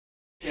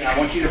I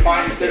want you to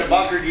find a set of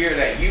bunker gear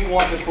that you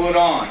want to put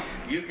on.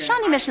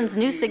 Shawnee Mission's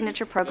new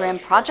signature program,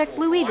 Project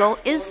Blue Eagle,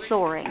 is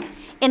soaring.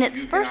 In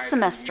its first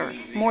semester,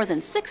 more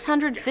than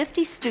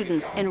 650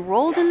 students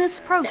enrolled in this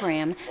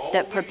program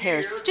that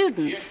prepares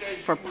students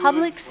for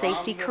public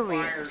safety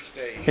careers.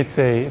 It's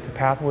a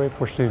pathway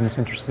for students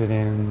interested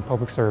in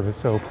public service,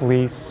 so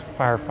police,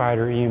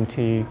 firefighter,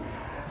 EMT,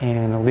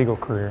 and a legal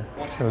career.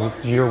 So this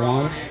is year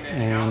one,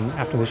 and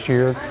after this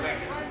year,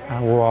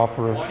 we'll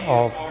offer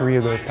all three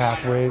of those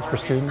pathways for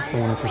students that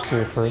want to pursue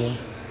it further.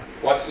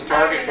 What's the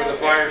target for the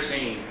fire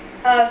scene?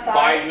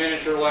 5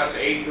 minutes or less to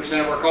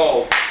 80% of our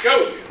calls.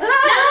 Go!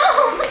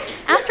 No!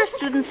 After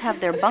students have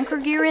their bunker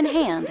gear in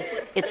hand,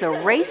 it's a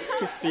race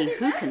to see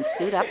who can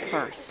suit up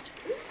first.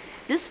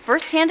 This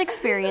first-hand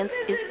experience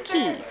is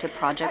key to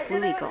Project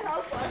Blue Eagle.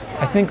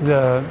 I think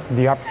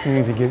the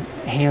opportunity to get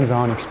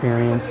hands-on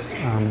experience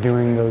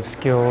doing those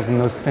skills and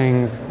those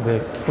things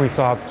that police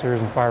officers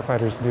and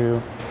firefighters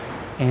do,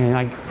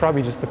 and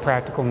probably just the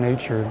practical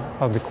nature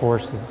of the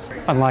courses.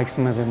 Unlike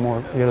some of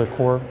the other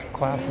core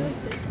classes,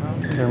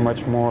 they're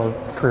much more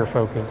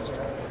career-focused.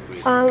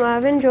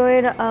 I've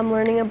enjoyed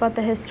learning about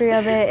the history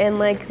of it and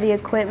the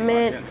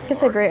equipment.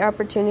 It's a great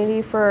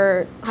opportunity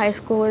for high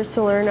schoolers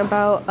to learn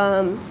about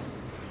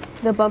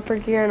the bumper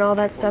gear and all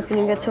that stuff, and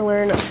you get to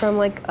learn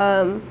from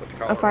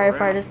a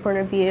firefighter's point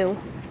of view.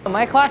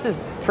 My class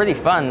is pretty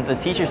fun. The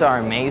teachers are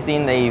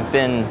amazing. They've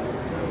been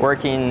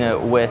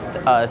working with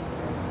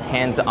us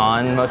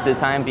hands-on most of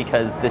the time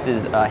because this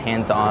is a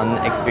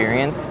hands-on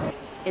experience.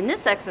 In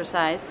this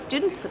exercise,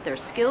 students put their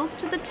skills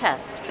to the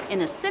test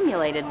in a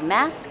simulated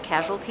mass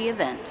casualty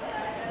event.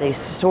 They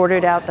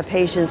sorted out the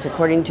patients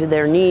according to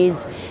their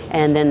needs,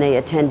 and then they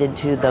attended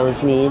to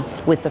those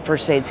needs with the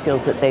first aid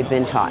skills that they've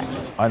been taught.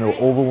 I know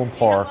Overland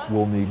Park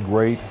will need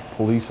great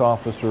police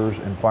officers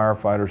and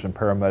firefighters and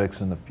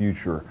paramedics in the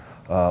future.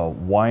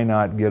 Why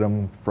not get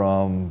them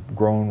from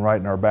growing right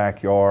in our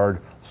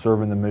backyard,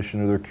 serving the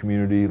mission of their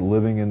community,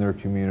 living in their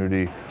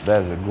community?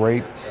 That is a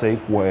great,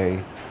 safe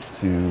way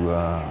to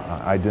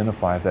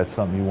identify if that's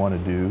something you want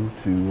to do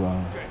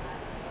to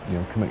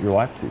commit your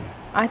life to.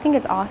 I think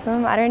it's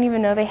awesome. I didn't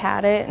even know they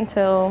had it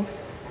until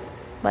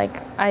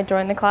I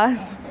joined the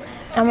class.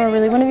 I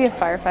really want to be a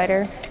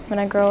firefighter when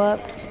I grow up,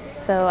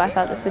 so I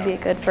thought this would be a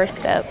good first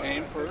step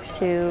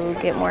to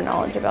get more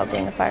knowledge about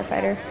being a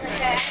firefighter.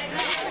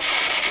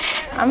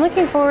 I'm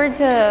looking forward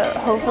to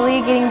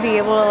hopefully be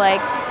able to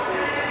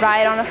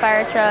ride on a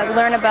fire truck,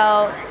 learn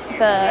about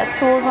the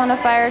tools on a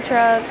fire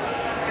truck,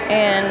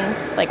 and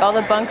all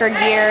the bunker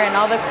gear and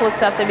all the cool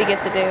stuff that we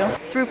get to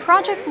do. Through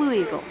Project Blue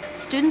Eagle,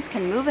 students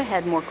can move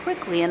ahead more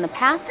quickly in the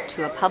path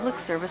to a public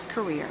service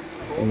career.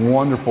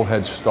 Wonderful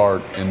head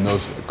start in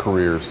those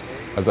careers.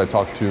 As I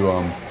talked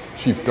to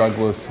Chief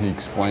Douglas, he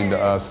explained to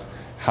us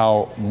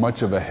how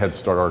much of a head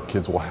start our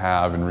kids will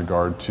have in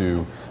regard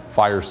to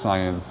fire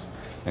science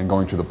and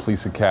going to the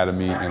police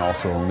academy and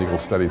also in legal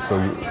studies.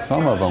 So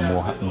some of them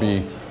will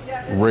be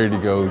ready to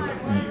go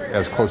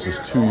as close as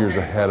 2 years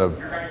ahead of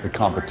the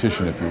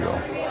competition, if you will.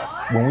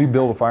 When we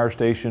build a fire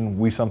station,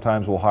 we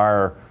sometimes will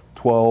hire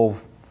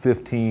 12,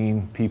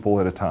 15 people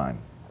at a time.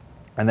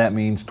 And that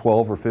means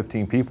 12 or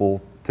 15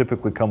 people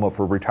typically come up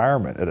for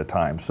retirement at a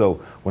time. So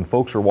when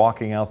folks are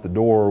walking out the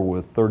door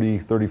with 30,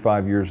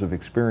 35 years of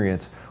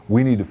experience,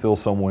 we need to fill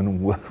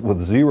someone with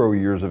 0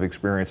 years of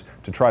experience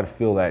to try to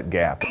fill that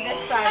gap.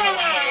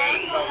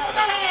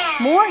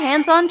 More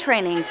hands-on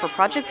training for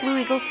Project Blue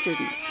Eagle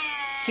students.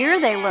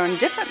 Here they learn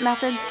different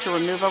methods to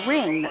remove a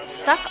ring that's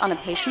stuck on a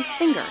patient's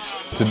finger.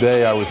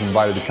 Today I was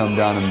invited to come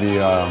down and be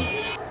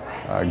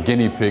a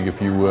guinea pig,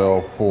 if you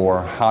will,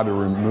 for how to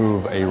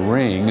remove a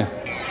ring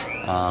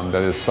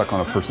that is stuck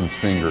on a person's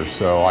finger.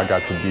 So I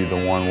got to be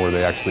the one where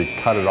they actually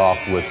cut it off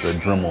with the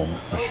Dremel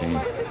machine.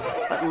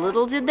 But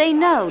little did they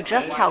know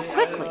just how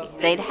quickly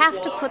they'd have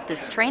to put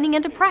this training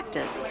into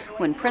practice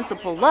when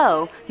Principal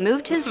Lowe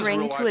moved his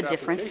ring to a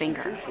different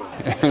finger.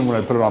 And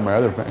when I put it on my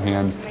other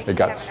hand, it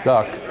got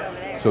stuck.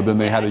 So then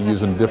they had to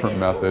use a different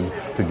method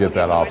to get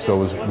that off. So it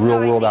was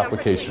real-world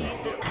application.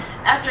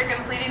 After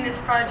completing this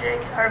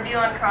project, our view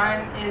on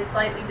crime is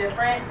slightly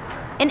different.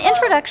 In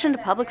Introduction to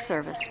Public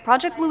Service,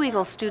 Project Blue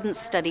Eagle students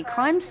study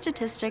crime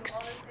statistics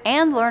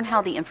and learn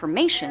how the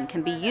information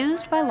can be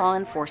used by law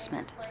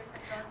enforcement.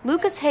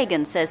 Lucas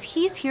Hagan says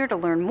he's here to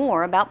learn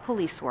more about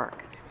police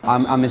work.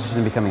 I'm interested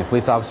in becoming a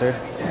police officer,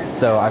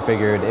 so I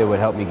figured it would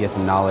help me get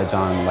some knowledge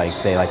on,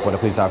 what a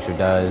police officer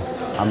does.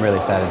 I'm really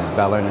excited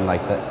about learning,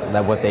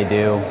 what they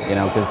do,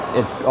 because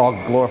it's all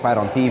glorified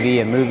on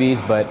TV and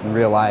movies, but in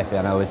real life,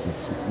 I know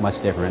it's much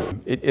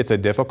different. It's a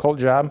difficult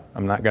job,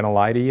 I'm not going to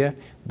lie to you,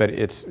 but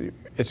it's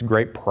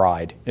great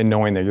pride in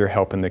knowing that you're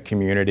helping the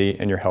community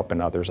and you're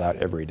helping others out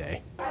every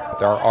day.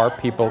 There are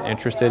people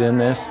interested in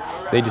this,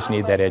 they just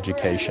need that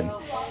education.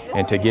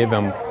 And to give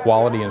them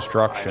quality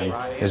instruction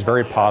is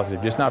very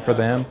positive, just not for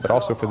them, but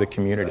also for the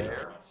community.